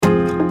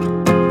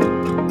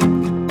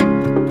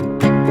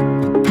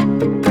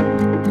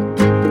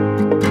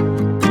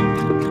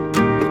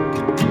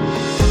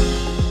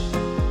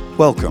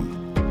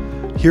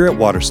Welcome. Here at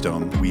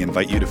Waterstone, we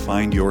invite you to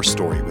find your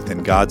story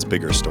within God's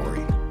bigger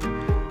story.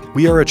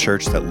 We are a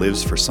church that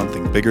lives for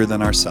something bigger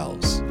than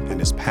ourselves and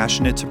is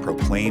passionate to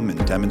proclaim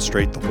and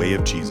demonstrate the way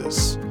of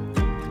Jesus.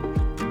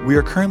 We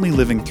are currently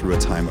living through a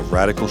time of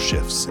radical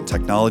shifts in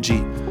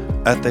technology,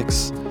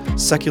 ethics,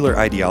 secular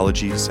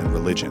ideologies, and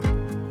religion.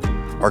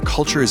 Our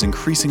culture is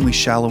increasingly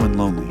shallow and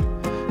lonely,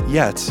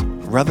 yet,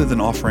 rather than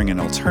offering an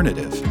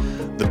alternative,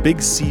 the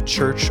Big C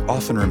church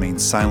often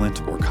remains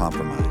silent or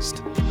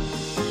compromised.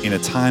 In a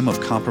time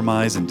of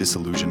compromise and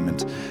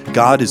disillusionment,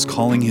 God is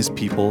calling His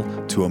people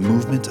to a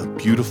movement of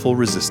beautiful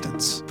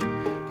resistance.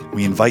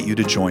 We invite you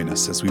to join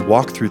us as we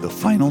walk through the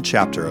final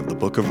chapter of the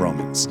book of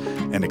Romans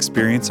and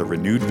experience a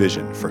renewed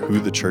vision for who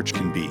the church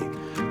can be,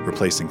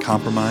 replacing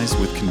compromise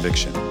with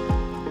conviction.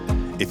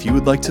 If you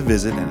would like to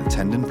visit and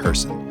attend in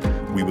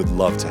person, we would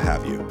love to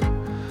have you.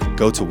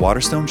 Go to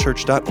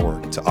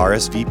waterstonechurch.org to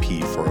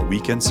RSVP for a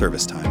weekend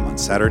service time on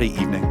Saturday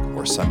evening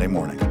or Sunday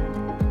morning.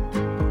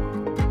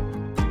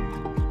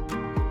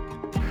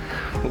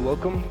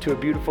 Welcome to A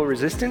Beautiful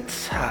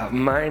Resistance.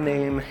 My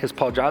name is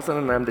Paul Joslin,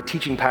 and I'm the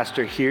teaching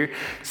pastor here.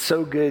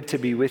 So good to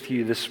be with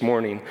you this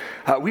morning.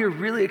 We are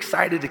really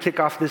excited to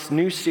kick off this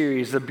new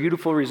series, The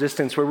Beautiful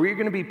Resistance, where we're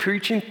going to be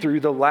preaching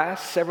through the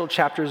last several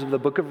chapters of the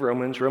book of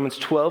Romans, Romans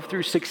 12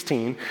 through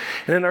 16.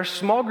 And in our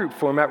small group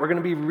format, we're going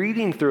to be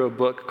reading through a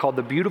book called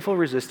The Beautiful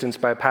Resistance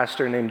by a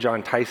pastor named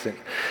Jon Tyson.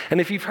 And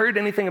if you've heard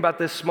anything about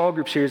this small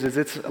group series as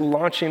it's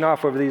launching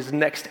off over these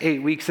next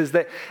 8 weeks, is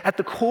that at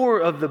the core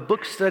of the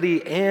book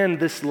study and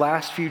this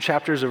last few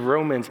chapters of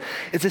Romans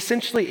is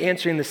essentially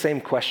answering the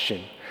same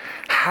question.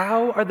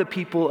 How are the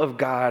people of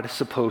God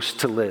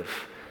supposed to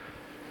live?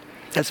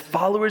 As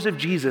followers of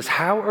Jesus,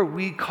 how are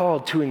we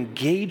called to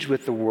engage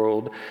with the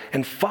world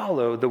and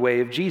follow the way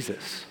of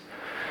Jesus?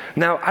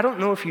 Now, I don't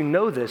know if you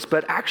know this,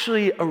 but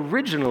actually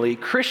originally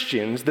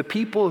Christians, the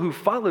people who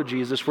follow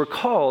Jesus, were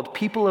called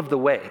people of the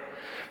way.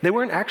 They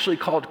weren't actually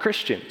called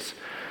Christians.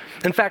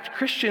 In fact,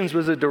 Christians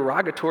was a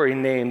derogatory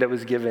name that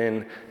was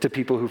given to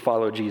people who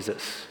follow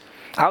Jesus.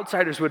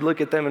 Outsiders would look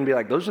at them and be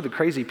like, those are the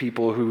crazy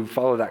people who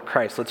follow that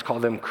Christ. Let's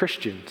call them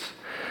Christians.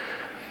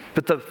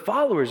 But the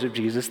followers of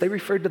Jesus, they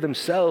referred to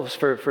themselves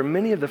for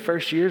many of the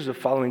first years of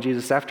following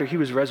Jesus after he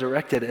was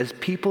resurrected as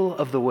people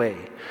of the way,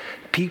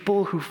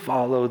 people who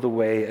follow the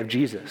way of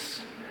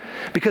Jesus.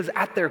 Because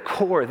at their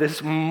core,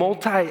 this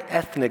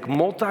multi-ethnic,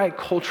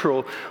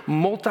 multicultural,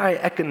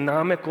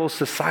 multi-economical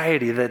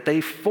society that they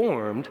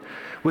formed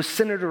was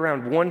centered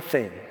around one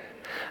thing: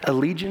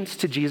 allegiance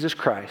to Jesus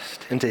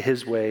Christ and to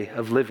his way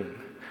of living.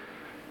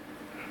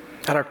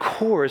 At our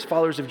core, as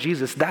followers of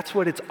Jesus, that's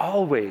what it's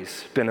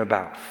always been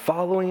about,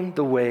 following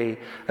the way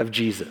of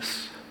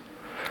Jesus.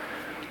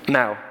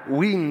 Now,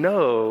 we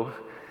know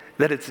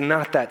that it's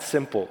not that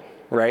simple,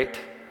 right?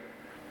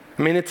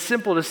 I mean, it's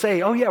simple to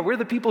say, oh yeah, we're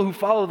the people who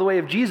follow the way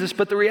of Jesus,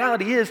 but the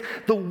reality is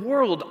the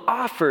world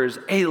offers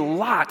a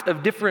lot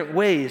of different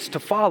ways to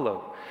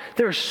follow.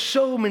 There are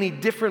so many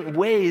different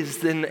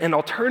ways and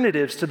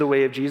alternatives to the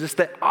way of Jesus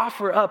that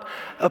offer up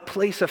a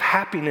place of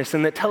happiness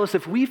and that tell us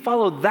if we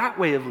follow that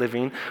way of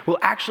living, we'll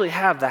actually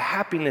have the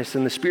happiness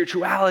and the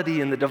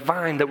spirituality and the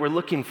divine that we're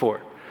looking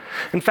for.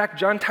 In fact,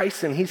 Jon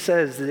Tyson, he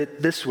says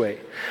it this way: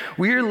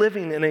 we are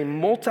living in a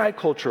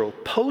multicultural,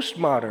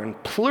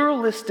 postmodern,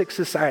 pluralistic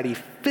society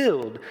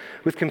filled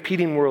with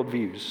competing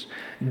worldviews,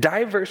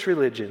 diverse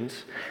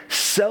religions,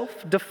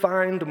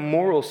 self-defined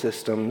moral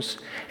systems,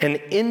 and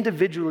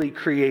individually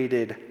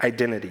created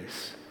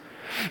identities.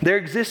 There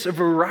exists a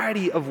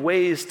variety of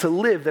ways to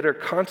live that are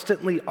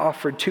constantly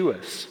offered to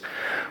us.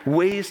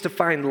 Ways to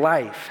find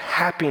life,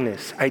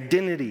 happiness,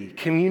 identity,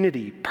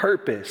 community,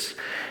 purpose,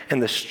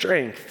 and the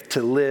strength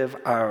to live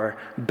our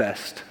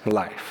best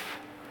life.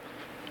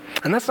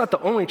 And that's not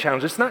the only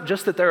challenge. It's not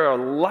just that there are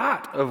a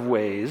lot of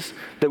ways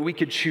that we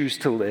could choose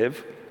to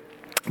live,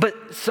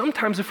 but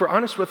sometimes if we're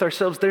honest with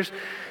ourselves, there's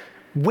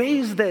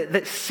ways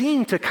that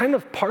seem to kind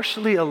of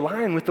partially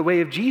align with the way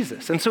of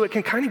Jesus. And so it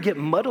can kind of get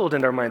muddled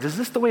in our minds. Is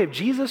this the way of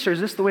Jesus or is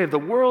this the way of the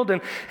world?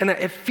 And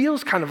it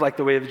feels kind of like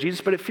the way of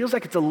Jesus, but it feels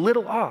like it's a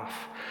little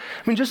off.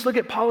 I mean, just look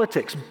at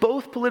politics.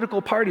 Both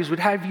political parties would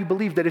have you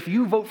believe that if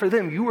you vote for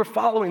them, you are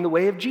following the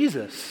way of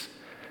Jesus.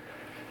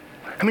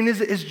 I mean,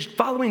 is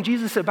following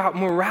Jesus about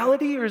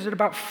morality or is it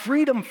about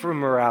freedom from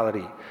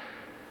morality?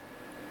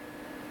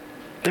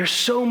 There's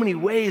so many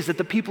ways that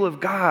the people of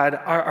God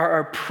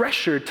are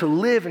pressured to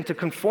live and to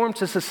conform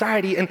to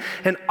society, and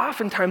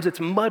oftentimes it's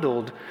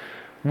muddled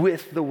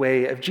with the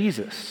way of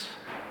Jesus.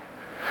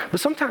 But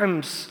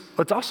sometimes,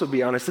 let's also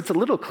be honest, it's a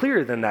little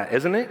clearer than that,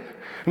 isn't it?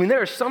 I mean,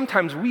 there are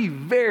sometimes we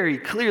very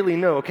clearly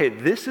know, okay,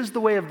 this is the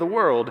way of the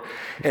world,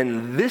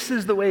 and this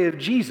is the way of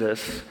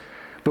Jesus,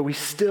 but we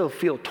still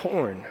feel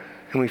torn,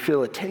 and we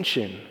feel a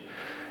tension,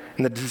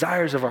 and the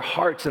desires of our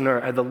hearts and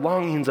the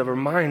longings of our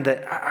mind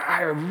that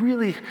I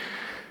really...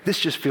 this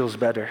just feels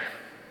better.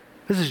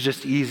 This is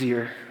just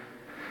easier.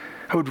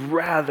 I would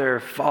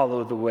rather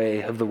follow the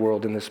way of the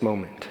world in this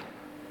moment.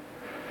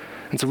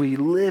 And so we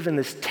live in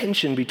this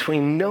tension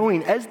between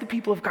knowing as the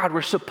people of God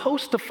we're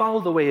supposed to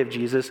follow the way of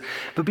Jesus,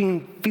 but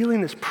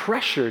feeling this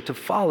pressure to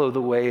follow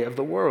the way of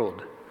the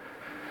world.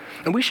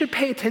 And we should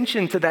pay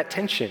attention to that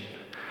tension.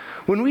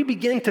 When we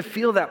begin to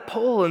feel that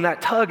pull and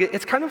that tug,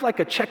 it's kind of like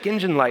a check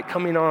engine light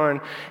coming on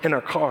in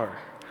our car.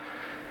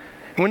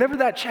 Whenever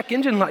that check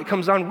engine light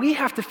comes on, we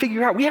have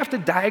to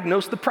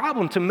diagnose the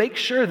problem to make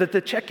sure that the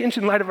check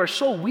engine light of our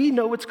soul, we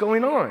know what's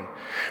going on.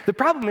 The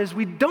problem is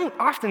we don't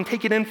often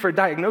take it in for a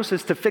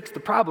diagnosis to fix the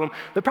problem.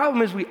 The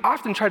problem is we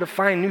often try to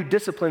find new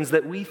disciplines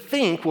that we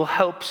think will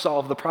help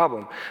solve the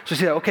problem. So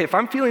say, okay, if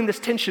I'm feeling this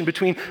tension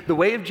between the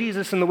way of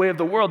Jesus and the way of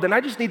the world, then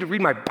I just need to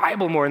read my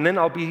Bible more, and then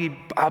I'll be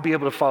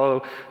able to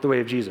follow the way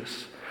of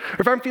Jesus.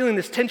 Or if I'm feeling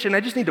this tension, I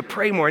just need to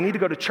pray more. I need to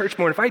go to church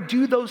more. And if I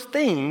do those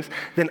things,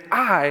 then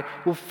I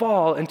will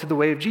fall into the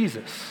way of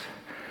Jesus.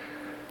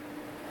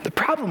 The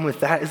problem with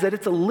that is that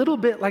it's a little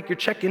bit like your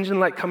check engine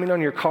light coming on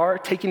your car,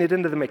 taking it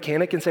into the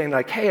mechanic and saying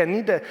like, hey, I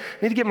need to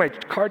get my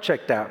car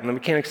checked out. And the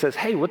mechanic says,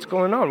 hey, what's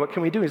going on? What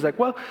can we do? He's like,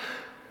 well,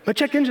 my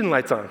check engine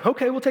light's on.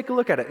 Okay, we'll take a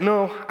look at it.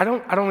 No, I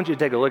don't want you to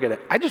take a look at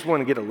it. I just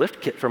want to get a lift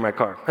kit for my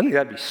car. I think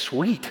that'd be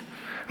sweet.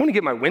 I want to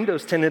get my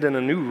windows tinted and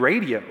a new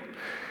radio.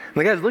 And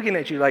the guy's looking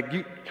at you like,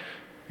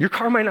 your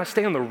car might not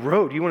stay on the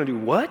road. You want to do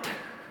what?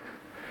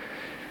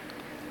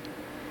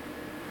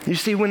 You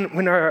see,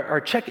 when our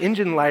check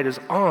engine light is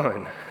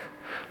on,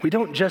 we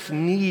don't just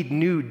need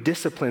new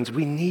disciplines.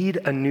 We need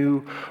a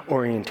new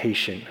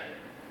orientation.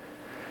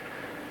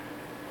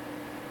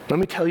 Let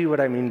me tell you what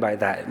I mean by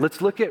that.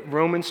 Let's look at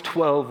Romans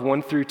 12,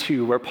 1 through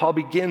 2, where Paul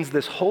begins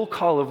this whole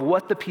call of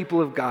what the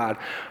people of God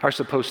are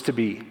supposed to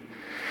be.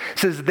 It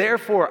says,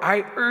 therefore,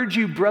 I urge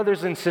you,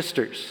 brothers and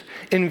sisters,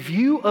 in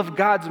view of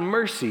God's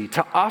mercy,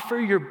 to offer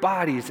your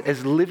bodies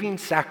as living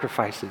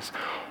sacrifices,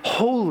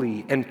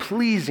 holy and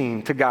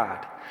pleasing to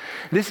God.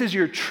 This is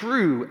your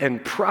true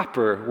and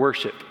proper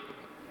worship.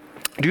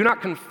 Do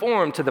not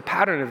conform to the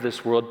pattern of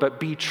this world, but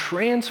be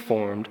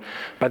transformed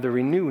by the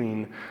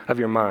renewing of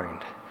your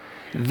mind.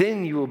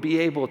 Then you will be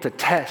able to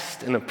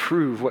test and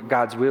approve what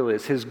God's will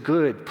is, his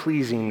good,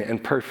 pleasing,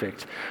 and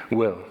perfect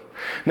will.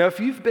 Now, if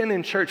you've been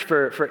in church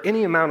for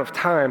any amount of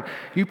time,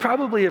 you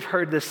probably have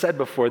heard this said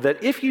before,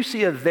 that if you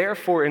see a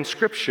therefore in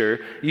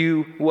Scripture,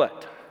 you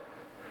what?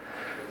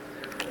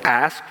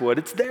 Ask what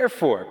it's there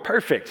for.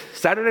 Perfect.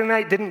 Saturday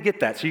night didn't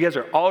get that, so you guys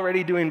are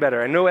already doing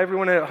better. I know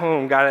everyone at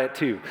home got it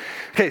too.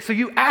 Okay, so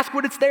you ask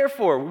what it's there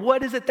for.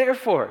 What is it there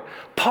for?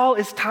 Paul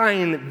is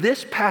tying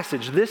this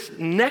passage, this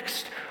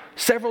next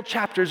several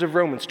chapters of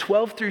Romans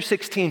 12 through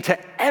 16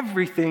 to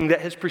everything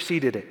that has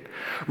preceded it.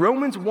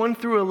 Romans 1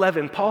 through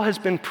 11, Paul has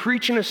been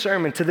preaching a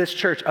sermon to this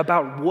church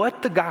about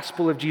what the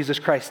gospel of Jesus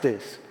Christ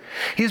is.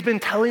 He's been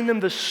telling them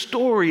the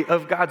story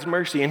of God's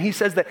mercy, and he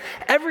says that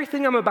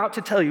everything I'm about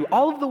to tell you,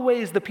 all of the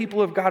ways the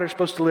people of God are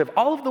supposed to live,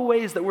 all of the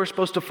ways that we're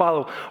supposed to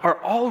follow,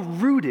 are all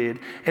rooted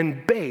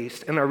and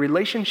based in our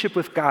relationship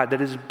with God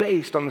that is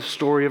based on the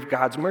story of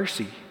God's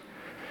mercy.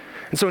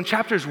 And so in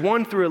chapters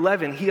 1 through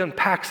 11, he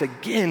unpacks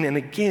again and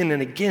again and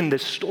again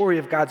this story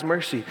of God's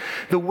mercy,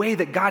 the way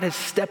that God has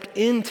stepped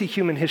into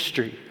human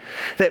history,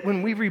 that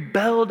when we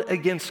rebelled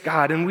against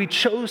God and we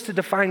chose to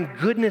define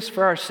goodness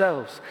for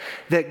ourselves,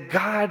 that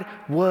God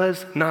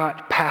was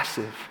not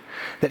passive,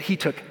 that he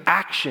took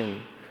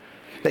action,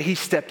 that he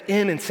stepped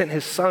in and sent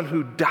his son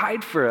who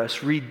died for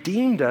us,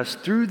 redeemed us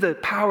through the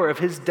power of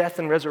his death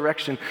and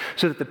resurrection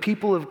so that the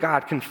people of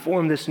God can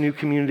form this new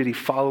community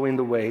following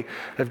the way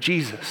of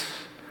Jesus.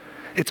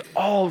 It's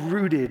all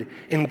rooted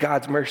in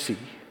God's mercy.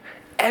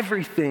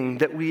 Everything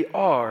that we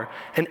are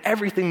and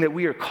everything that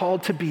we are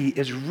called to be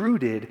is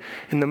rooted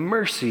in the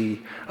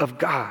mercy of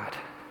God.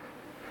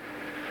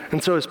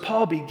 And so as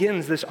Paul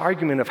begins this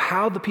argument of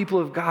how the people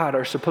of God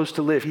are supposed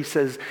to live, he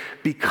says,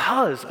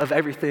 because of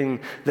everything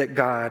that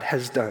God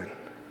has done.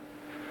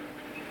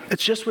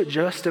 It's just what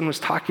Justin was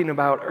talking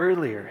about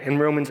earlier in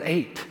Romans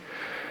 8.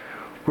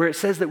 Where it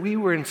says that we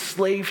were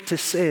enslaved to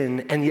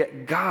sin, and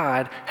yet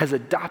God has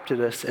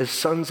adopted us as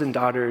sons and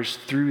daughters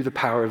through the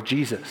power of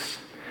Jesus.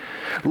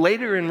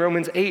 Later in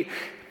Romans 8,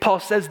 Paul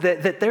says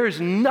that there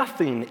is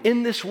nothing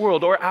in this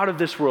world or out of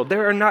this world.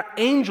 There are not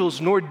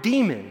angels nor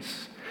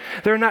demons.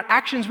 There are not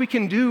actions we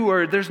can do,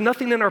 or there's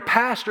nothing in our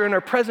past or in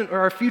our present or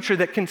our future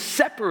that can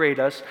separate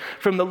us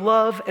from the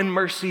love and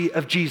mercy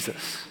of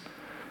Jesus.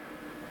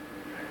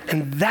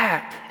 And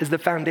that is the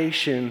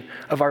foundation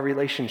of our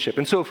relationship.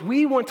 And so if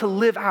we want to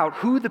live out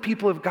who the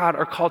people of God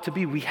are called to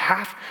be, we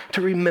have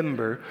to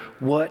remember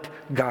what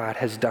God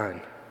has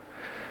done.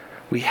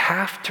 We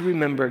have to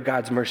remember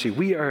God's mercy.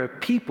 We are a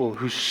people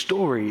whose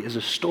story is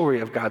a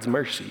story of God's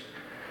mercy.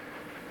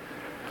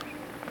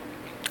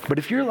 But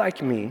if you're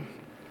like me,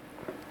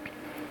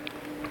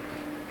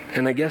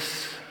 and I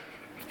guess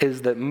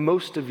is that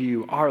most of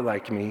you are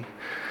like me,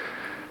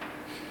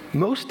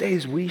 most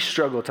days we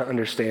struggle to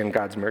understand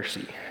God's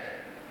mercy.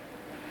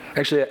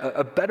 Actually,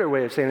 a better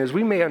way of saying it is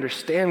we may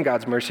understand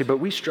God's mercy, but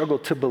we struggle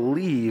to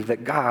believe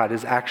that God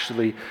is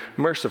actually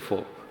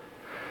merciful.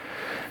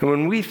 And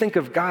when we think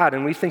of God,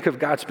 and we think of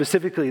God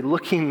specifically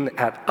looking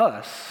at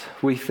us,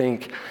 we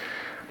think,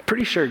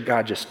 pretty sure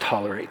God just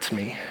tolerates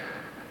me.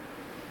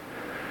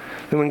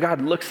 And when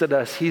God looks at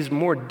us, he's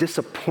more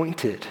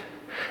disappointed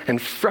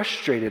and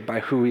frustrated by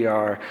who we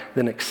are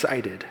than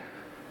excited.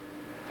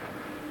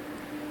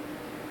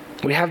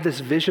 We have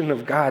this vision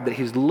of God that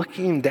he's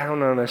looking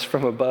down on us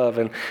from above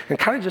and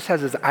kind of just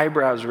has his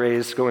eyebrows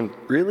raised going,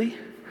 really?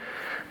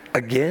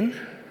 Again?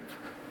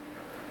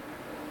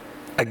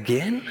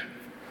 Again?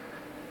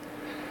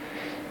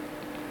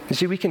 You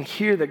see, we can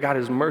hear that God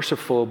is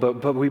merciful,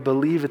 but we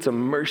believe it's a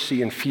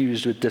mercy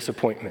infused with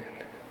disappointment.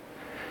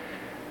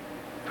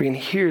 We can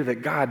hear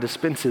that God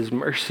dispenses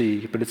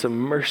mercy, but it's a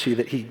mercy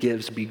that he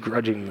gives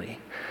begrudgingly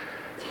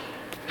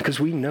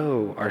because we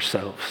know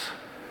ourselves.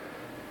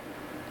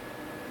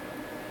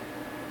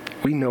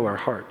 We know our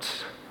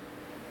hearts.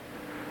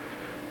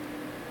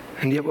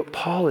 And yet what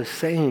Paul is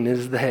saying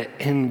is that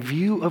in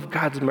view of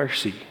God's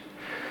mercy,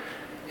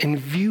 in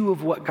view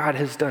of what God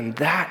has done,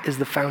 that is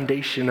the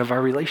foundation of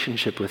our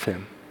relationship with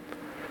him.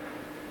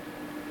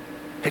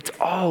 It's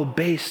all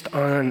based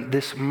on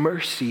this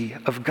mercy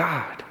of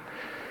God.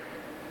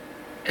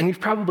 And you've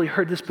probably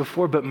heard this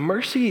before, but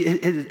mercy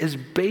is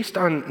based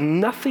on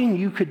nothing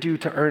you could do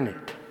to earn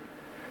it.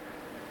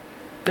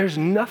 There's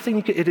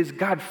nothing it is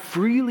God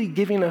freely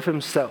giving of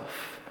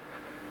himself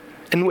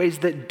in ways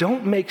that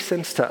don't make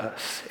sense to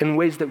us, in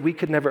ways that we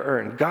could never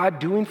earn. God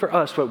doing for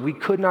us what we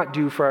could not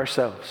do for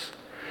ourselves.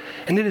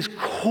 And it is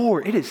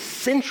core, it is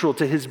central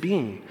to his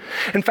being.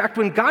 In fact,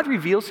 when God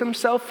reveals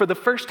himself for the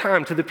first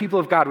time to the people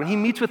of God, when he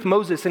meets with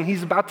Moses and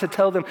he's about to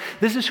tell them,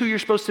 this is who you're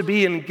supposed to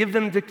be and give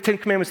them the 10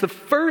 Commandments, the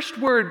first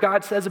word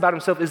God says about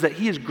himself is that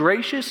he is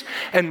gracious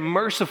and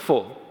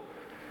merciful.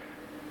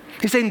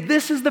 He's saying,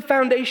 this is the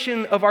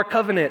foundation of our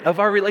covenant, of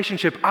our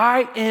relationship.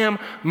 I am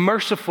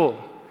merciful.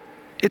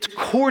 It's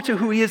core to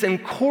who he is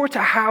and core to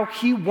how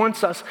he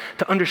wants us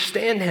to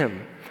understand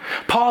him.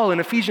 Paul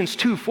in Ephesians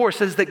 2:4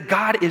 says that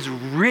God is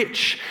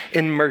rich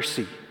in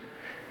mercy.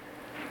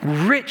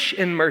 Rich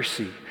in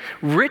mercy.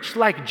 Rich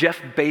like Jeff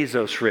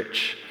Bezos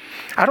rich.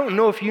 I don't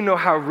know if you know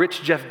how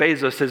rich Jeff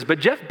Bezos is, but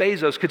Jeff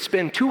Bezos could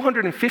spend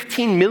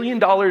 $215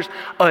 million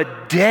a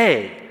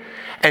day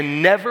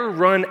and never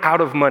run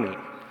out of money.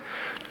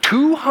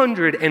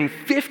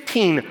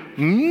 $215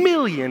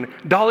 million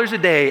a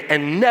day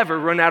and never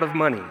run out of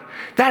money.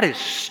 That is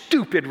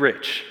stupid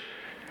rich.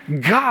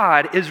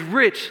 God is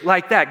rich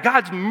like that.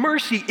 God's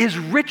mercy is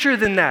richer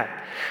than that.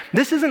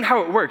 This isn't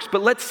how it works,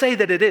 but let's say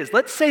that it is.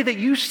 Let's say that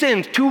you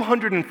sin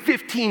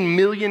 215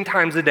 million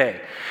times a day.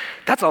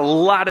 That's a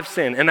lot of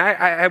sin. And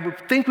I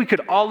would think we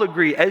could all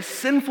agree, as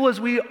sinful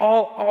as we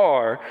all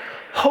are,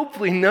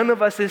 hopefully none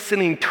of us is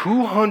sinning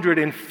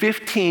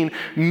 215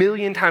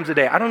 million times a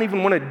day. I don't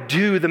even want to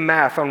do the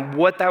math on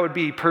what that would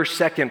be per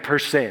second per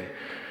sin.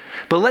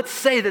 But let's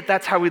say that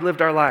that's how we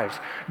lived our lives.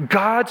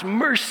 God's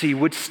mercy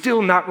would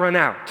still not run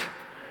out.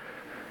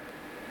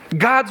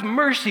 God's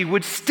mercy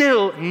would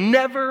still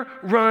never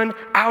run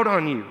out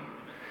on you.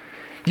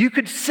 You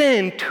could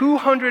sin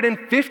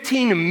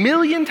 215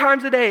 million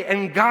times a day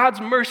and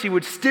God's mercy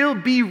would still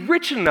be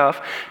rich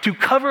enough to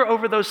cover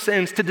over those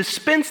sins, to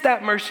dispense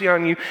that mercy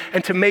on you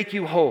and to make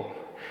you whole.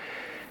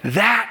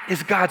 That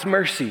is God's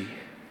mercy.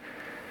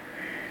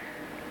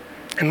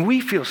 And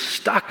we feel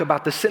stuck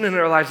about the sin in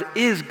our lives.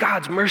 Is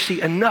God's mercy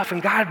enough?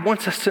 And God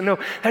wants us to know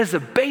that is the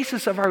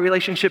basis of our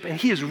relationship, and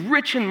he is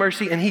rich in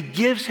mercy, and he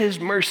gives his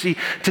mercy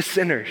to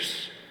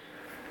sinners.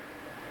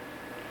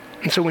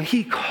 And so when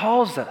he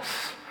calls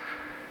us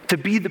to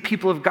be the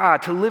people of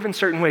God, to live in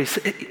certain ways,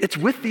 it's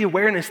with the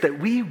awareness that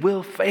we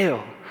will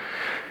fail.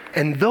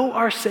 And though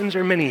our sins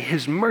are many,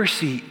 his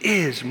mercy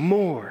is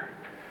more.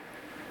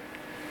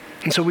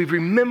 And so we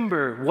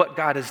remember what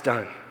God has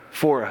done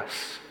for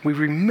us. We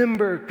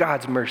remember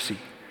God's mercy.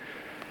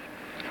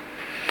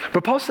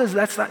 But Paul says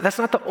that's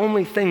not the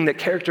only thing that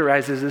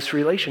characterizes this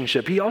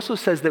relationship. He also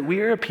says that we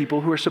are a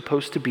people who are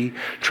supposed to be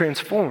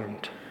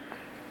transformed.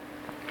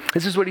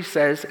 This is what he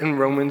says in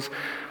Romans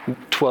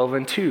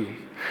 12:2.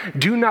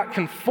 Do not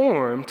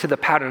conform to the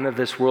pattern of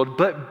this world,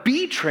 but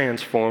be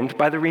transformed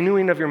by the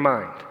renewing of your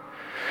mind.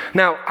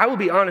 Now, I will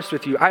be honest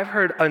with you, I've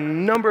heard a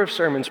number of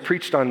sermons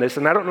preached on this,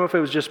 and I don't know if it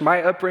was just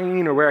my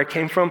upbringing or where I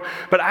came from,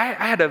 but I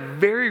had a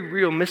very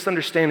real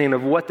misunderstanding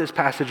of what this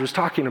passage was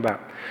talking about.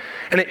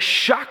 And it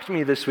shocked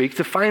me this week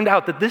to find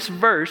out that this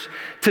verse,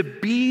 to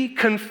be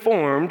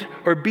conformed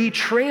or be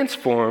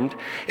transformed,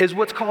 is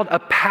what's called a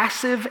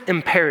passive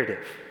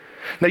imperative.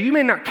 Now, you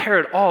may not care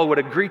at all what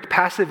a Greek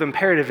passive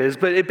imperative is,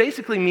 but it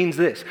basically means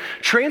this.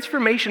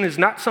 Transformation is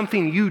not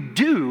something you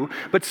do,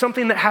 but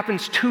something that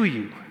happens to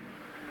you.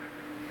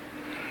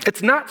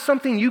 It's not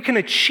something you can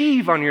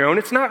achieve on your own.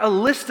 It's not a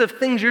list of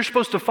things you're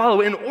supposed to follow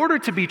in order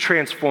to be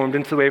transformed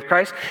into the way of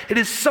Christ. It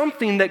is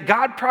something that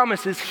God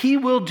promises he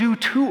will do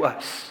to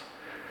us.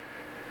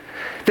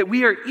 That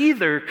we are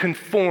either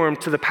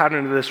conformed to the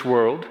pattern of this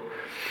world,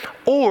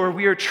 or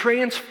we are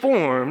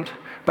transformed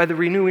by the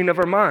renewing of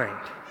our mind.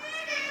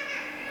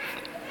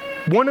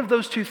 One of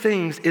those two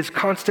things is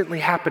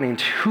constantly happening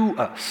to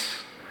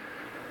us.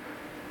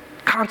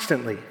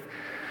 Constantly.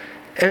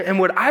 And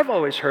what I've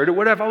always heard, or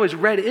what I've always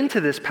read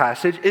into this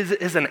passage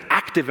is an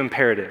active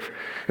imperative.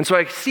 And so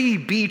I see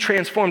be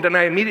transformed, and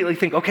I immediately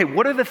think, okay,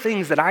 what are the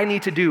things that I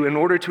need to do in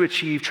order to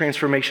achieve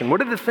transformation? What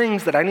are the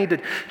things that I need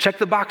to check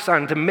the box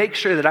on to make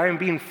sure that I am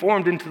being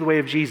formed into the way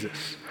of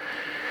Jesus?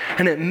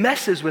 And it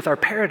messes with our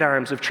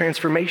paradigms of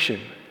transformation.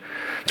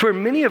 It's where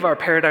many of our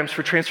paradigms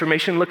for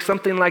transformation look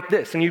something like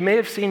this. And you may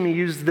have seen me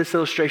use this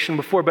illustration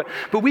before, but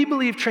we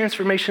believe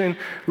transformation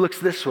looks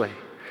this way.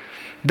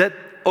 That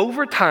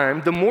over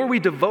time, the more we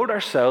devote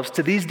ourselves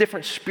to these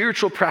different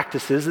spiritual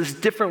practices, this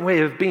different way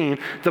of being,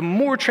 the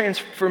more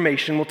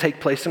transformation will take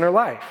place in our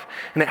life.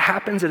 And it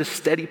happens at a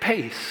steady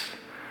pace.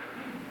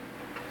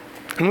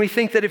 And we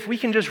think that if we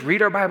can just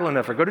read our Bible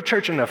enough, or go to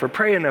church enough, or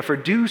pray enough, or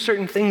do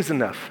certain things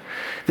enough,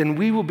 then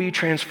we will be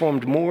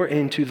transformed more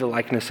into the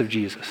likeness of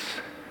Jesus.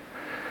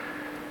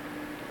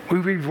 We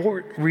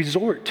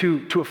resort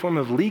to a form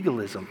of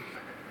legalism,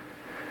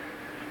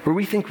 where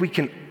we think we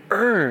can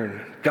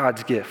earn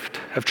God's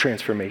gift of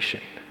transformation.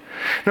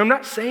 Now, I'm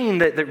not saying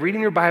that reading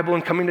your Bible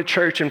and coming to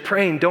church and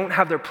praying don't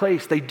have their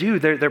place. They do.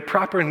 They're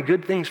proper and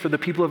good things for the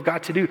people of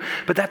God to do.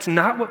 But that's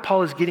not what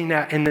Paul is getting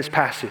at in this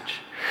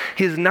passage.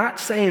 He is not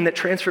saying that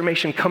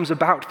transformation comes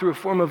about through a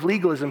form of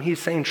legalism. He's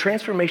saying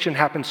transformation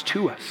happens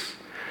to us.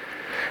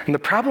 And the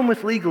problem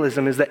with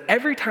legalism is that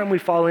every time we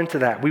fall into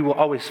that, we will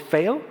always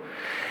fail.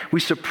 We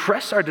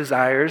suppress our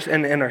desires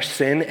and our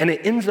sin, and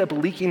it ends up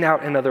leaking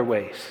out in other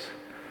ways.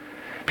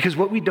 Because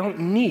what we don't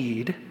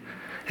need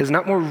is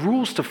not more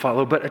rules to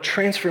follow, but a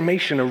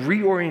transformation, a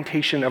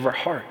reorientation of our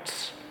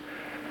hearts.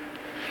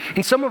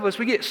 And some of us,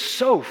 we get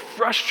so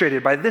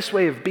frustrated by this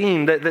way of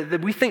being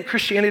that we think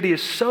Christianity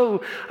is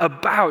so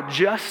about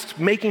just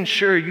making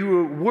sure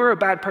you were a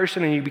bad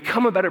person and you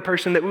become a better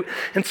person that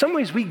in some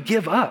ways we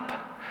give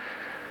up.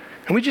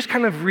 And we just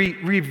kind of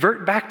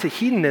revert back to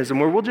hedonism,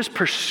 where we'll just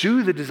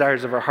pursue the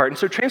desires of our heart. And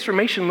so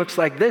transformation looks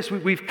like this.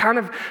 We've kind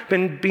of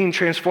been being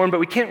transformed, but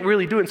we can't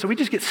really do it. And so we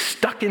just get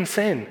stuck in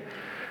sin.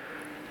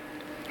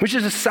 We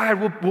just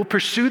decide we'll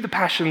pursue the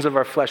passions of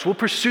our flesh. We'll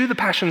pursue the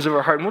passions of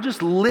our heart. And we'll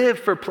just live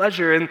for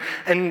pleasure.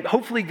 And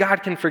hopefully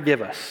God can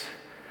forgive us.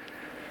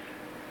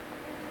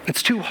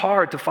 It's too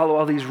hard to follow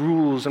all these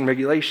rules and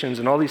regulations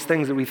and all these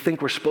things that we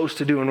think we're supposed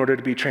to do in order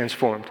to be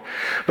transformed.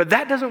 But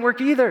that doesn't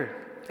work either.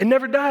 It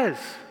never does.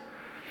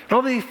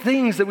 All these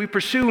things that we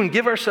pursue and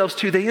give ourselves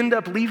to, they end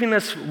up leaving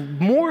us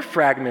more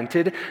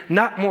fragmented,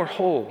 not more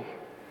whole.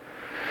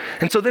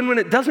 And so then when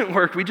it doesn't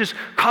work, we just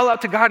call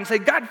out to God and say,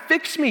 God,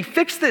 fix me,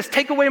 fix this,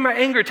 take away my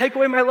anger, take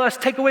away my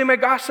lust, take away my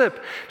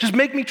gossip, just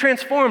make me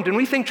transformed. And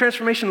we think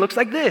transformation looks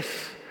like this.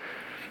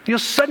 You'll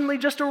suddenly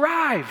just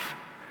arrive.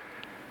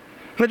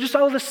 And just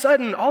all of a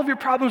sudden, all of your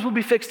problems will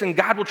be fixed and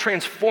God will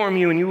transform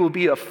you and you will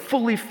be a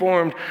fully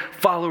formed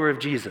follower of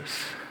Jesus.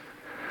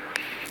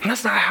 And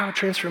that's not how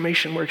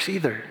transformation works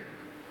either.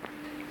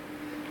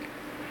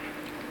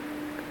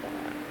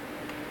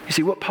 You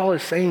see, what Paul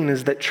is saying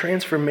is that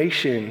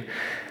transformation,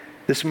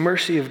 this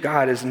mercy of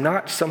God, is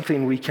not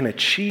something we can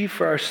achieve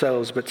for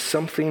ourselves, but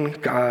something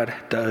God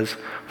does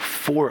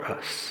for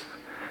us,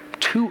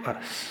 to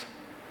us.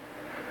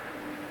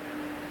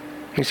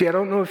 You see, I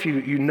don't know if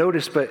you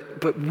noticed,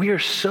 but we are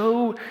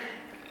so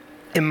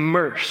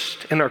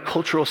immersed in our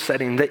cultural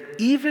setting that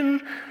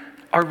even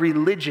our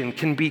religion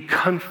can be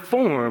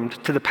conformed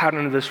to the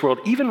pattern of this world.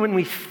 Even when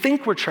we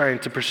think we're trying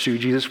to pursue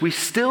Jesus, we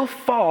still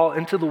fall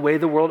into the way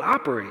the world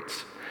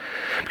operates.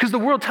 Because the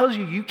world tells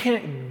you you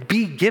can't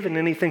be given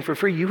anything for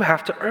free, you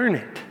have to earn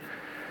it.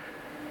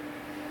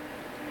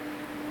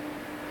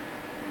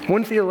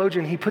 One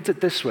theologian, he puts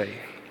it this way.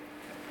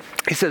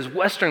 He says,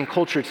 Western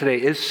culture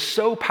today is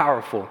so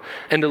powerful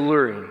and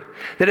alluring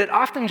that it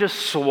often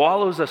just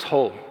swallows us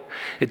whole.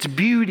 Its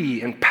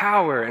beauty and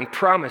power and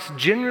promise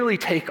generally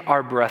take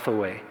our breath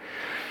away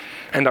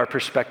and our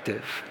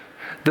perspective.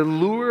 The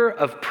lure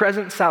of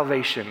present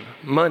salvation,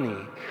 money,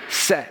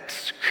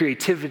 sex,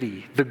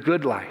 creativity, the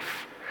good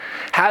life,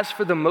 has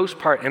for the most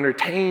part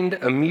entertained,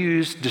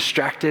 amused,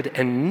 distracted,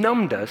 and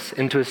numbed us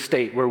into a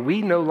state where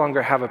we no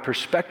longer have a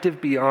perspective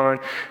beyond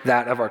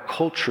that of our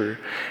culture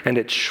and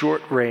its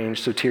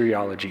short-range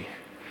soteriology.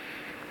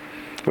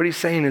 What he's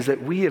saying is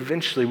that we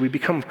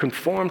become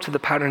conformed to the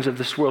patterns of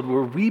this world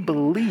where we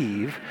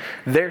believe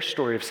their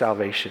story of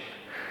salvation.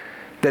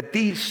 That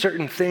these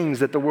certain things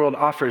that the world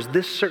offers,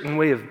 this certain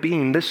way of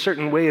being, this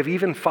certain way of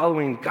even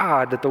following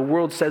God that the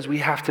world says we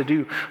have to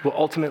do, will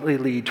ultimately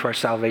lead to our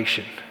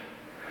salvation.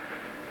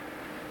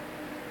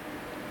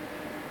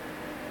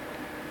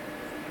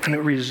 And it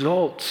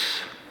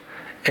results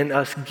in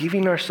us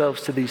giving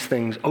ourselves to these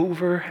things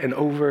over and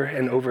over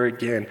and over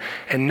again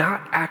and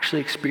not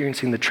actually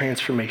experiencing the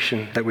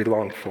transformation that we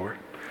long for.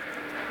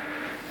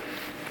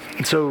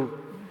 And so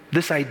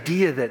this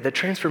idea that the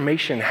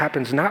transformation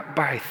happens not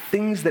by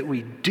things that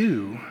we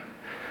do,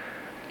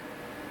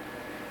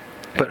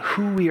 but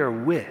who we are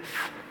with.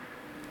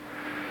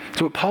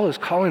 So what Paul is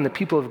calling the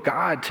people of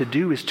God to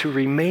do is to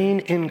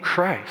remain in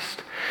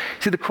Christ.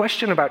 See, the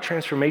question about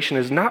transformation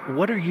is not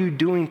what are you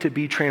doing to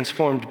be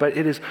transformed, but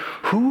it is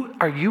who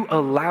are you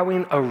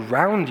allowing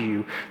around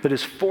you that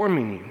is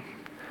forming you.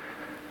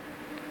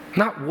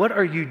 Not what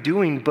are you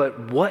doing,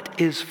 but what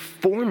is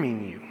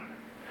forming you.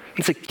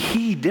 It's a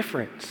key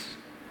difference.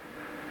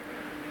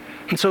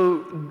 And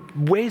so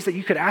ways that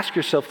you could ask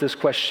yourself this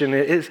question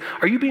is,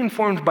 are you being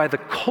formed by the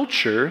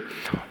culture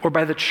or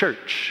by the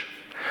church?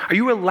 Are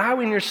you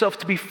allowing yourself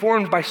to be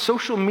formed by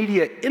social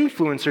media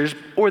influencers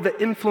or the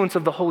influence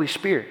of the Holy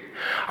Spirit?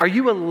 Are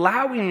you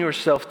allowing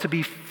yourself to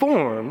be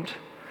formed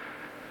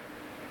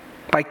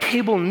by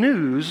cable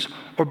news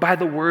or by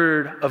the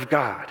Word of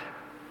God?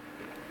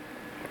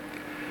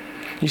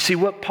 You see,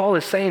 what Paul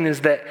is saying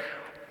is that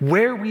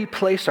where we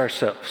place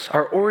ourselves,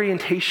 our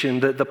orientation,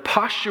 the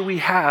posture we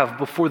have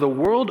before the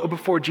world or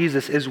before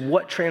Jesus is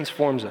what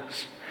transforms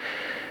us.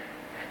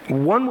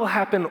 One will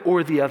happen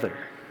or the other.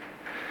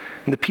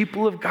 And the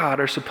people of God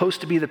are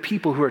supposed to be the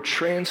people who are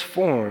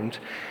transformed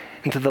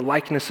into the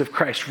likeness of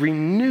Christ,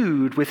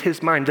 renewed with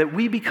his mind, that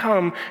we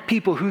become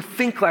people who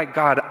think like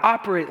God,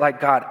 operate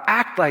like God,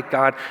 act like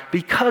God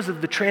because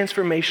of the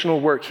transformational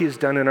work he has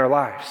done in our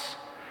lives.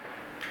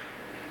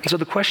 And so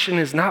the question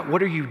is not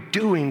what are you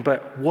doing,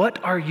 but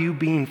what are you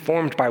being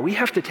formed by? We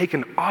have to take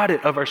an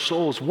audit of our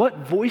souls.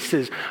 What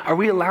voices are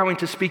we allowing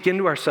to speak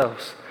into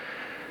ourselves?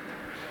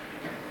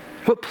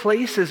 What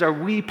places are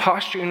we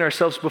posturing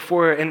ourselves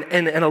before and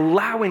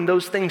allowing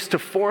those things to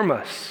form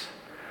us?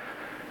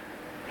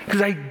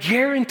 Because I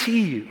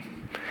guarantee you,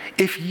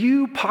 if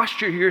you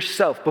posture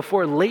yourself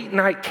before late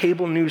night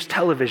cable news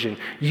television,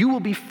 you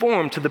will be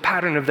formed to the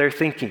pattern of their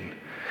thinking.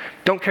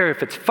 Don't care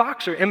if it's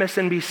Fox or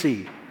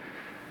MSNBC.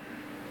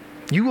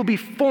 You will be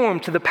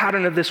formed to the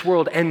pattern of this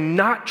world and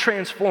not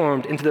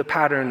transformed into the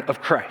pattern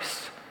of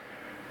Christ.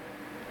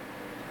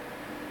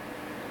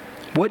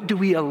 What do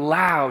we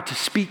allow to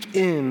speak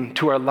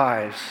into our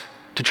lives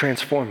to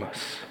transform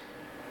us?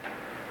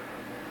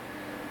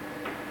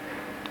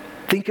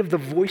 Think of the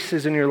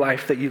voices in your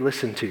life that you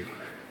listen to.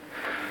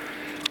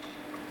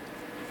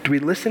 Do we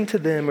listen to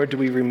them or do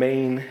we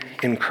remain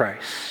in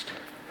Christ?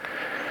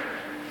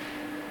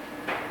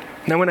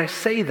 Now, when I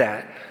say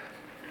that,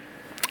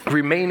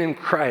 remain in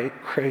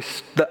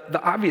Christ,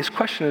 the obvious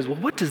question is,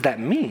 well, what does that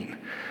mean?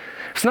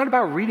 It's not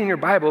about reading your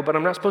Bible, but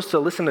I'm not supposed to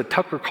listen to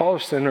Tucker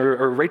Carlson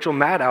or Rachel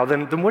Maddow.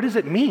 Then what does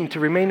it mean to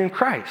remain in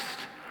Christ?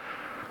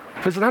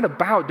 If it's not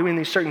about doing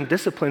these certain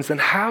disciplines, then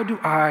how do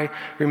I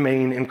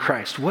remain in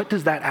Christ? What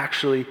does that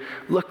actually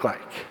look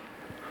like?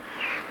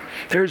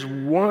 There's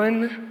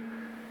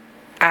one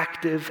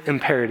active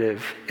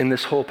imperative in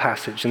this whole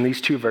passage, in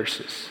these two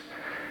verses.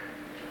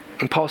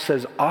 And Paul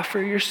says,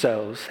 offer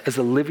yourselves as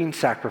a living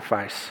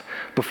sacrifice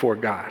before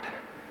God,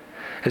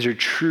 as your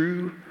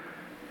true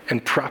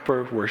and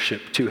proper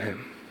worship to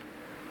him.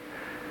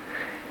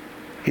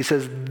 He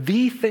says,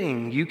 the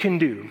thing you can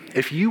do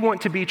if you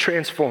want to be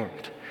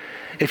transformed,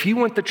 if you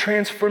want the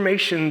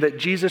transformation that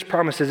Jesus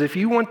promises, if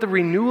you want the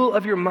renewal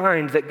of your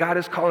mind that God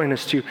is calling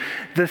us to,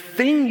 the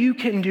thing you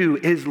can do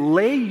is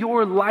lay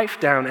your life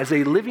down as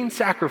a living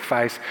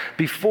sacrifice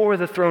before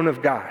the throne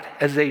of God,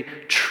 as a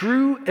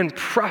true and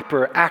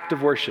proper act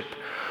of worship.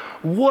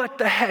 What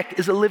the heck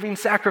is a living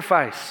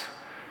sacrifice?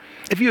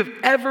 If you have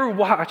ever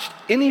watched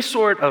any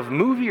sort of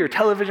movie or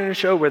television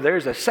show where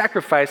there's a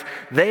sacrifice,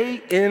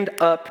 they end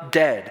up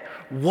dead.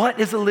 What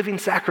is a living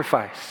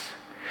sacrifice?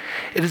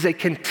 It is a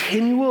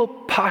continual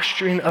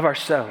posturing of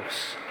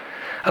ourselves,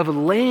 of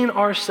laying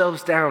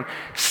ourselves down,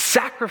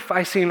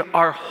 sacrificing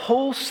our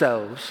whole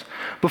selves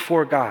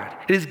before God.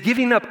 It is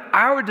giving up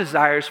our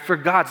desires for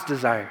God's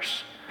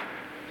desires.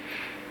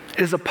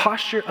 It is a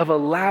posture of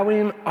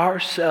allowing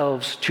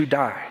ourselves to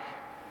die.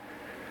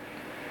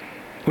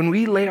 When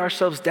we lay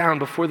ourselves down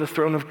before the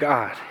throne of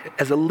God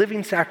as a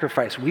living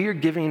sacrifice, we are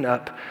giving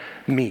up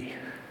me.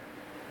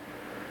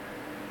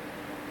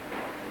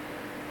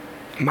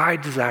 My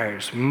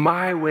desires,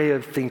 my way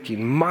of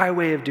thinking, my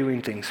way of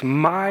doing things,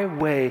 my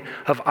way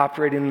of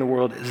operating in the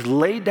world is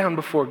laid down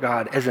before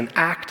God as an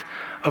act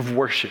of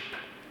worship.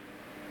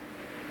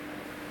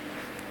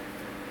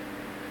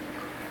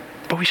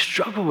 But we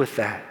struggle with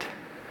that.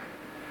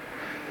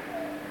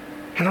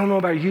 I don't know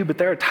about you, but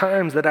there are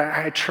times that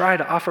I try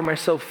to offer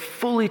myself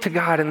fully to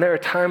God, and there are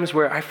times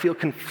where I feel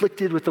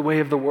conflicted with the way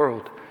of the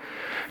world.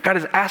 God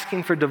is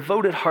asking for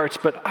devoted hearts,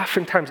 but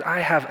oftentimes I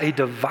have a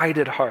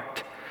divided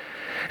heart.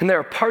 And there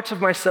are parts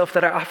of myself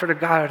that I offer to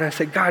God, and I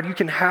say, God, you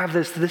can have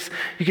this,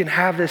 you can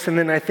have this, and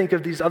then I think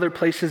of these other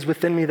places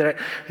within me that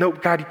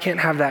nope, God, you can't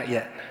have that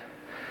yet.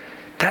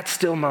 That's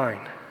still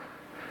mine.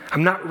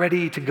 I'm not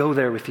ready to go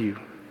there with you.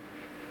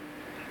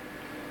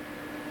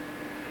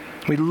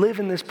 We live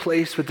in this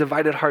place with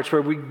divided hearts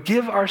where we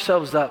give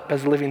ourselves up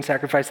as a living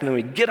sacrifice, and then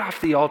we get off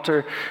the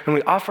altar and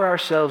we offer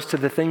ourselves to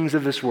the things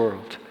of this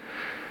world.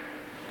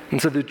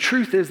 And so the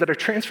truth is that our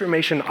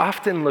transformation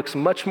often looks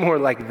much more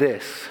like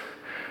this.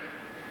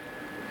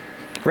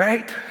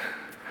 Right?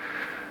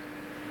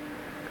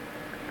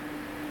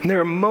 And there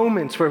are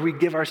moments where we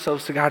give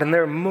ourselves to God, and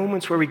there are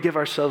moments where we give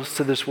ourselves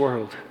to this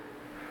world.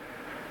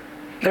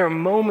 There are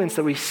moments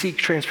that we seek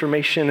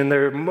transformation, and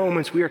there are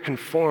moments we are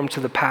conformed to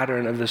the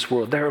pattern of this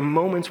world. There are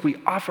moments we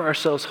offer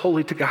ourselves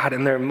wholly to God,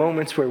 and there are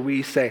moments where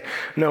we say,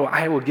 no,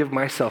 I will give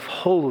myself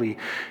wholly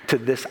to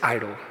this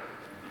idol.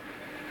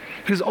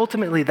 Because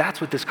ultimately, that's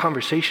what this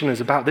conversation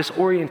is about, this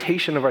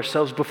orientation of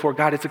ourselves before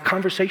God. It's a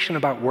conversation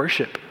about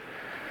worship.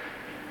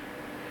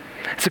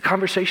 It's a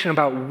conversation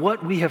about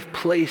what we have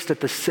placed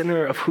at the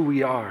center of who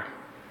we are,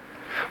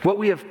 what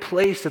we have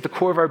placed at the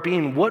core of our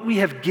being, what we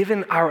have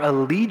given our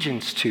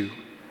allegiance to.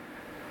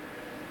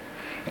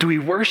 Do we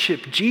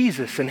worship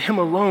Jesus and Him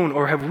alone,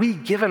 or have we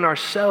given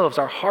ourselves,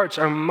 our hearts,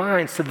 our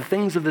minds to the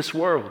things of this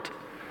world?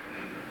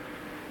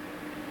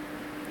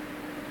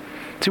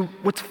 So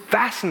what's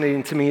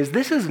fascinating to me is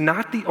this is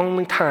not the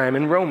only time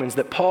in Romans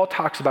that Paul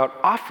talks about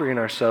offering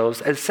ourselves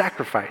as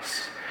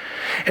sacrifice.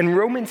 In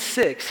Romans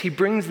 6, he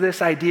brings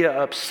this idea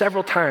up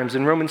several times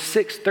in Romans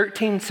 6,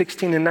 13,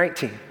 16, and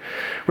 19,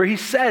 where he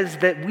says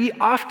that we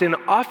often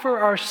offer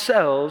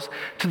ourselves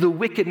to the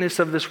wickedness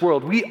of this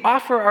world. We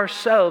offer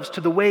ourselves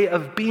to the way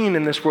of being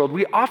in this world.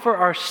 We offer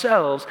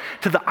ourselves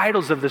to the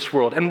idols of this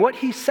world. And what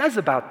he says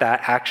about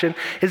that action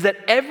is that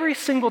every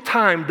single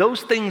time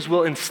those things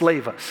will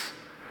enslave us.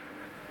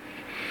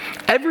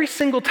 Every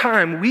single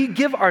time we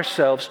give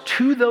ourselves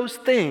to those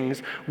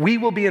things, we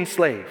will be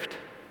enslaved.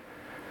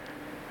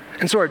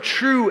 And so our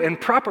true and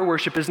proper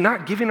worship is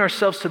not giving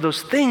ourselves to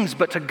those things,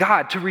 but to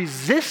God, to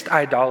resist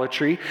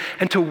idolatry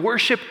and to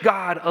worship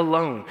God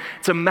alone.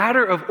 It's a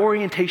matter of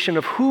orientation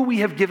of who we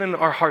have given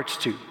our hearts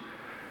to.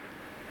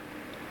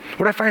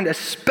 What I find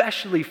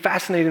especially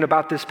fascinating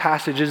about this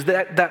passage is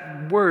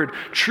that word,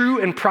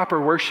 true and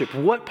proper worship.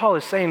 What Paul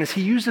is saying is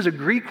he uses a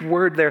Greek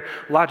word there,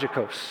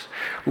 logikos,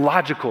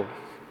 logical.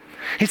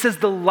 He says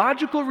the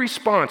logical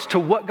response to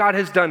what God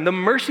has done, the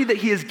mercy that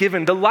He has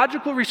given, the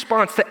logical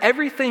response to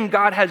everything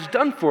God has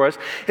done for us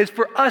is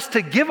for us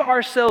to give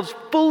ourselves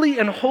fully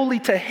and wholly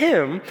to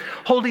Him,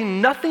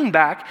 holding nothing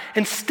back,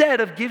 instead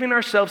of giving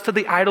ourselves to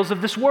the idols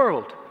of this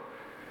world,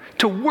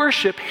 to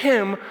worship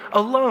Him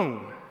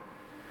alone.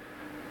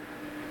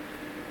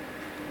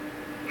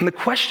 And the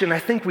question I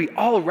think we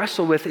all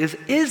wrestle with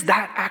is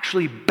that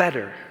actually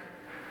better?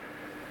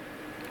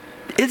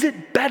 Is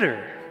it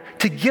better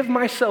to give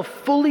myself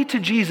fully to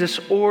Jesus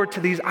or to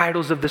these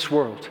idols of this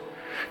world?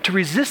 To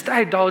resist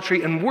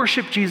idolatry and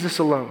worship Jesus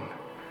alone?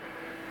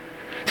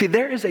 See,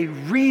 there is a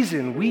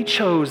reason we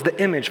chose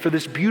the image for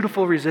this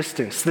beautiful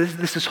resistance,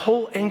 this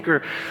whole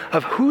anchor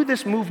of who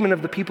this movement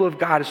of the people of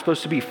God is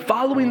supposed to be,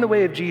 following the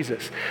way of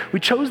Jesus. We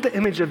chose the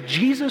image of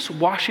Jesus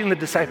washing the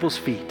disciples'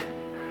 feet.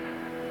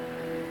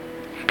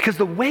 Because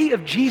the way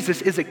of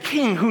Jesus is a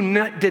king who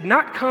did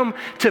not come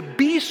to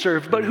be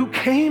served, but who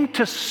came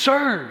to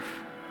serve.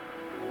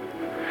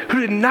 Who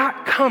did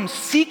not come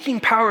seeking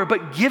power,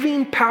 but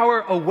giving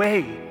power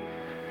away.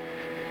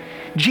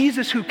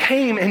 Jesus who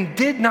came and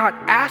did not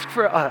ask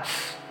for us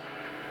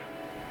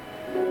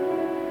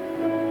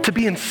to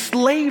be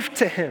enslaved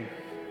to Him,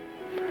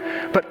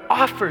 but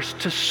offers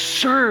to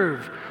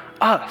serve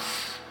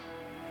us.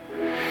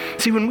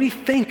 See, when we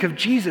think of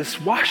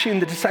Jesus washing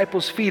the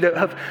disciples' feet,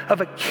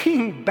 of a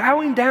king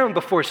bowing down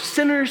before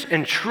sinners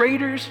and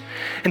traitors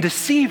and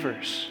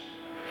deceivers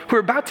who are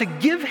about to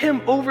give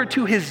Him over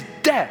to His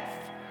death,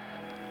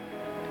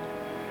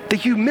 the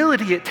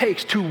humility it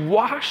takes to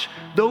wash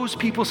those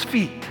people's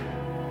feet,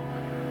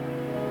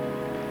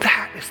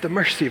 that is the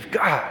mercy of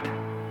God.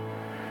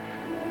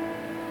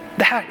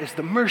 That is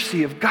the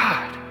mercy of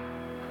God.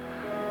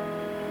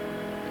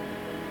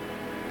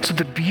 So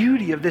the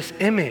beauty of this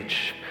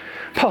image,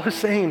 Paul is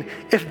saying,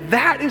 if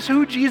that is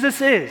who Jesus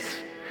is,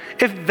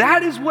 if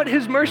that is what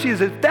His mercy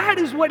is, if that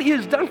is what He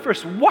has done for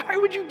us, why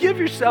would you give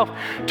yourself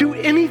to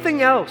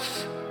anything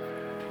else?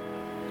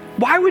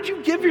 Why would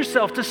you give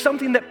yourself to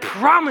something that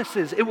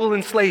promises it will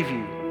enslave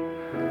you?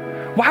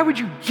 Why would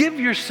you give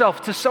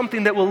yourself to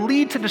something that will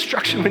lead to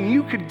destruction when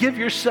you could give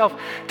yourself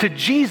to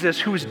Jesus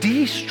who was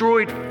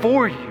destroyed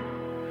for you?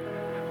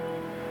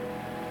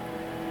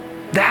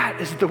 That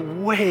is the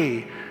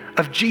way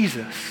of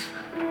Jesus.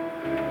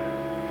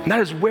 And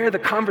that is where the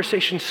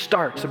conversation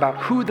starts about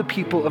who the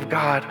people of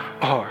God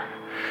are.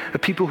 The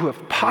people who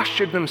have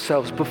postured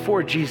themselves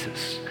before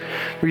Jesus,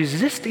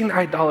 resisting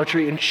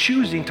idolatry and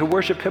choosing to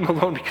worship Him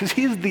alone because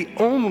He is the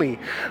only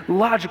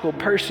logical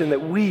person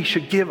that we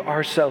should give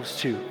ourselves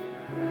to.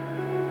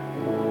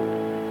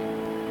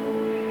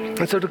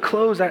 And so to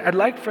close, I'd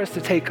like for us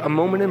to take a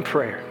moment in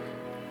prayer.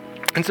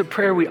 It's a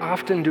prayer we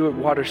often do at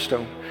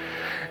Waterstone.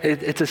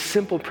 It's a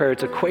simple prayer.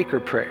 It's a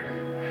Quaker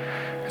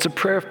prayer. It's a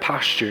prayer of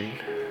posturing.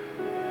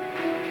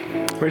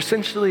 Where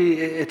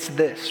essentially it's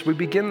this. We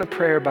begin the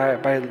prayer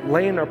by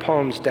laying our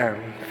palms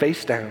down,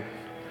 face down.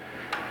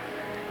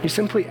 You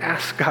simply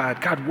ask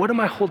God, what am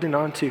I holding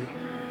on to?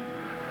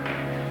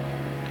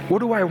 What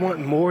do I want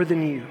more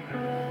than you?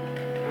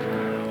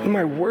 What am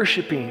I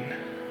worshiping?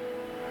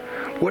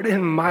 What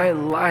in my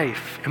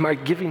life am I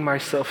giving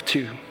myself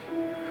to?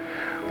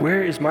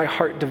 Where is my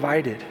heart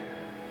divided?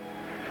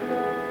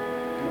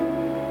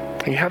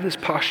 And you have this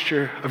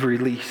posture of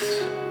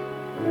release,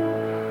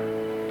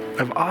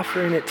 of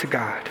offering it to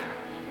God.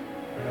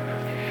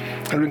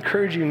 I would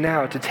encourage you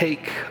now to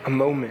take a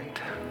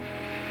moment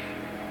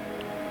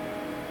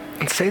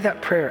and say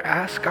that prayer.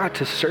 Ask God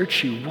to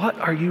search you. What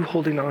are you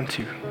holding on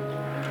to?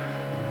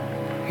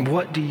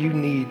 What do you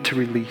need to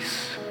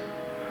release?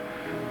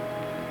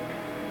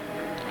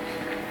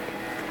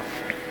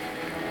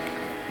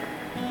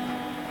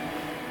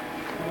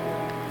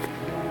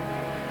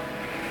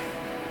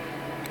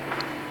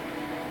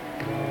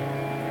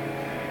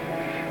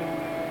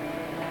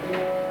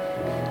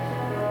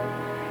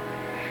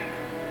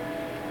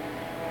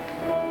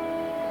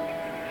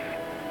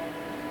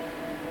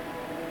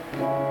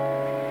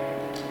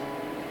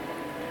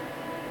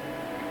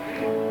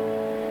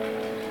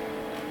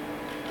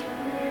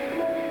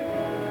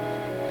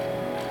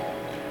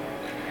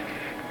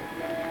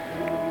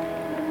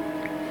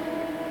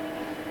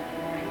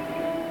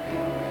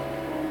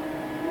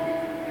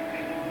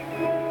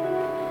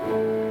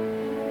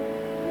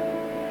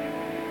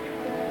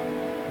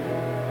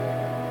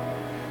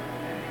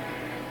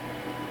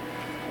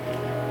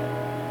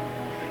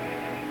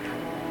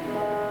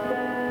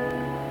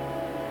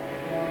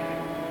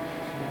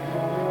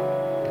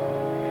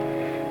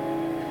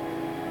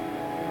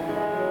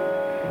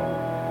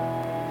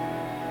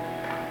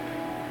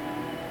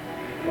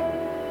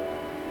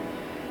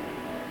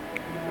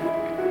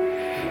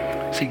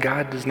 See,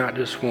 God does not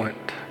just want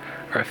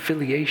our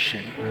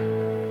affiliation,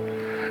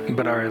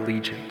 but our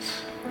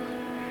allegiance.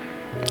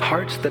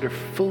 Hearts that are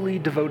fully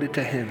devoted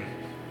to Him.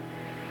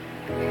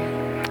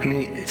 And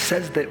it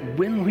says that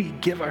when we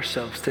give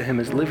ourselves to Him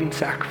as living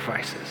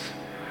sacrifices,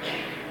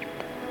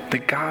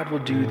 that God will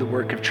do the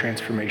work of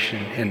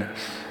transformation in us.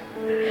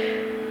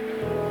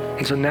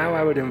 And so now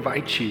I would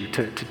invite you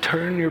to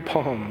turn your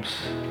palms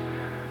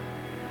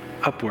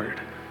upward.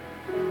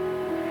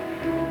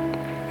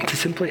 To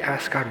simply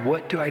ask God,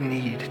 what do I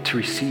need to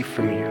receive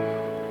from you?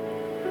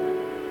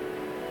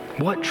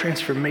 What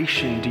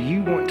transformation do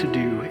you want to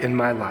do in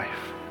my life?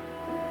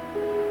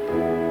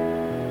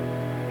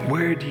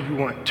 Where do you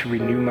want to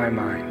renew my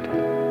mind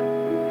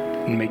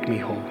and make me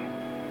whole?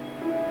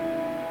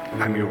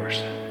 I'm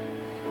yours.